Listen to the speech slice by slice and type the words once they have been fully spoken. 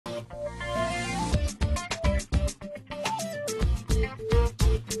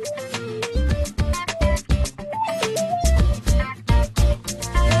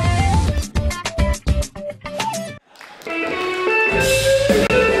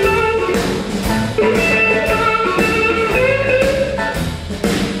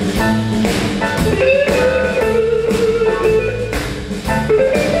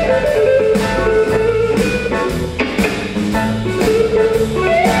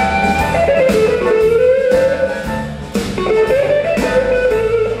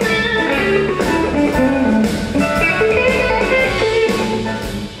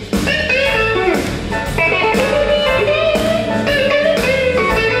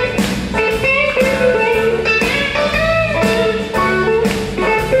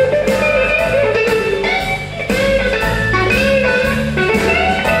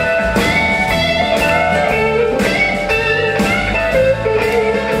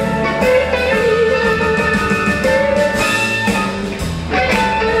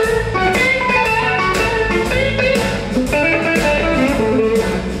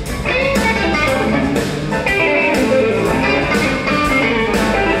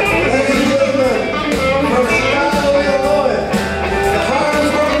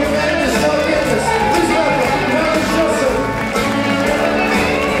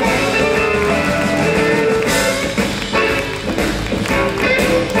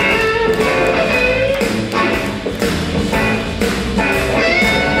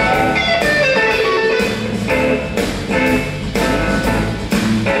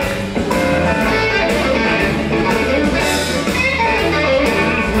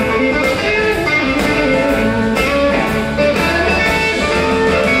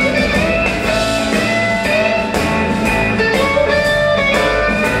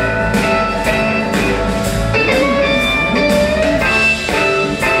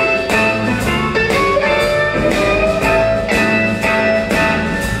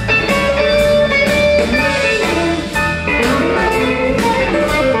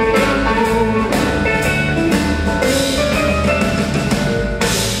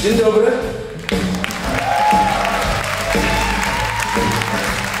Dzień dobry.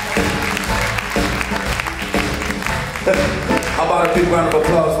 How about a big round of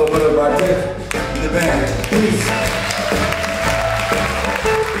applause for Brother Bartek and the band, please.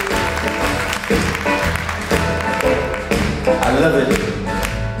 I love it.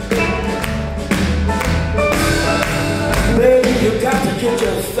 Baby, you got to get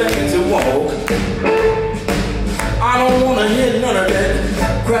your things and walk. I don't want to hear none of that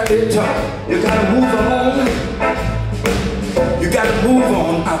crappy talk. You gotta move on. You gotta move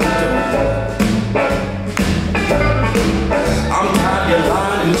on out the door. I'm tired of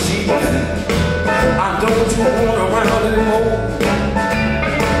lying and cheating. I don't want around anymore.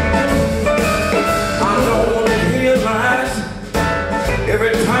 I don't want to hear your lies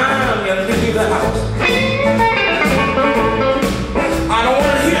every time you leave the house. I don't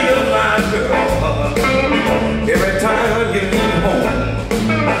want to hear your lies, girl, every time you leave home.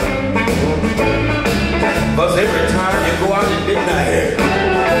 'Cause every time you go out at midnight,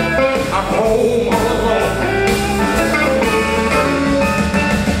 I'm home all alone.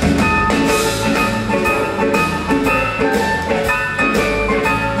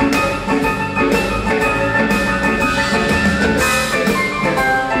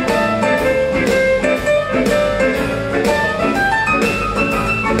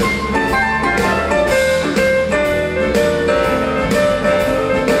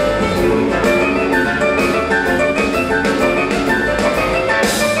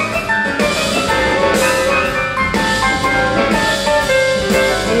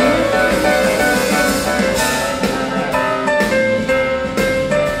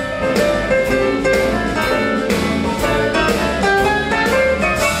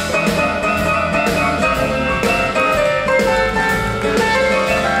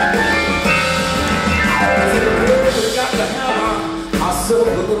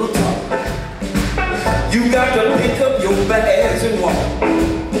 You got to pick up your bags and walk.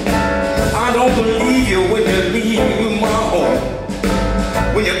 I don't believe you when you leave my home.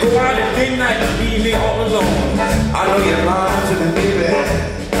 When you go out at midnight and leave me all alone. I know you're lying to me, baby.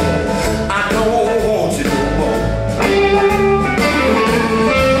 I don't want you no more.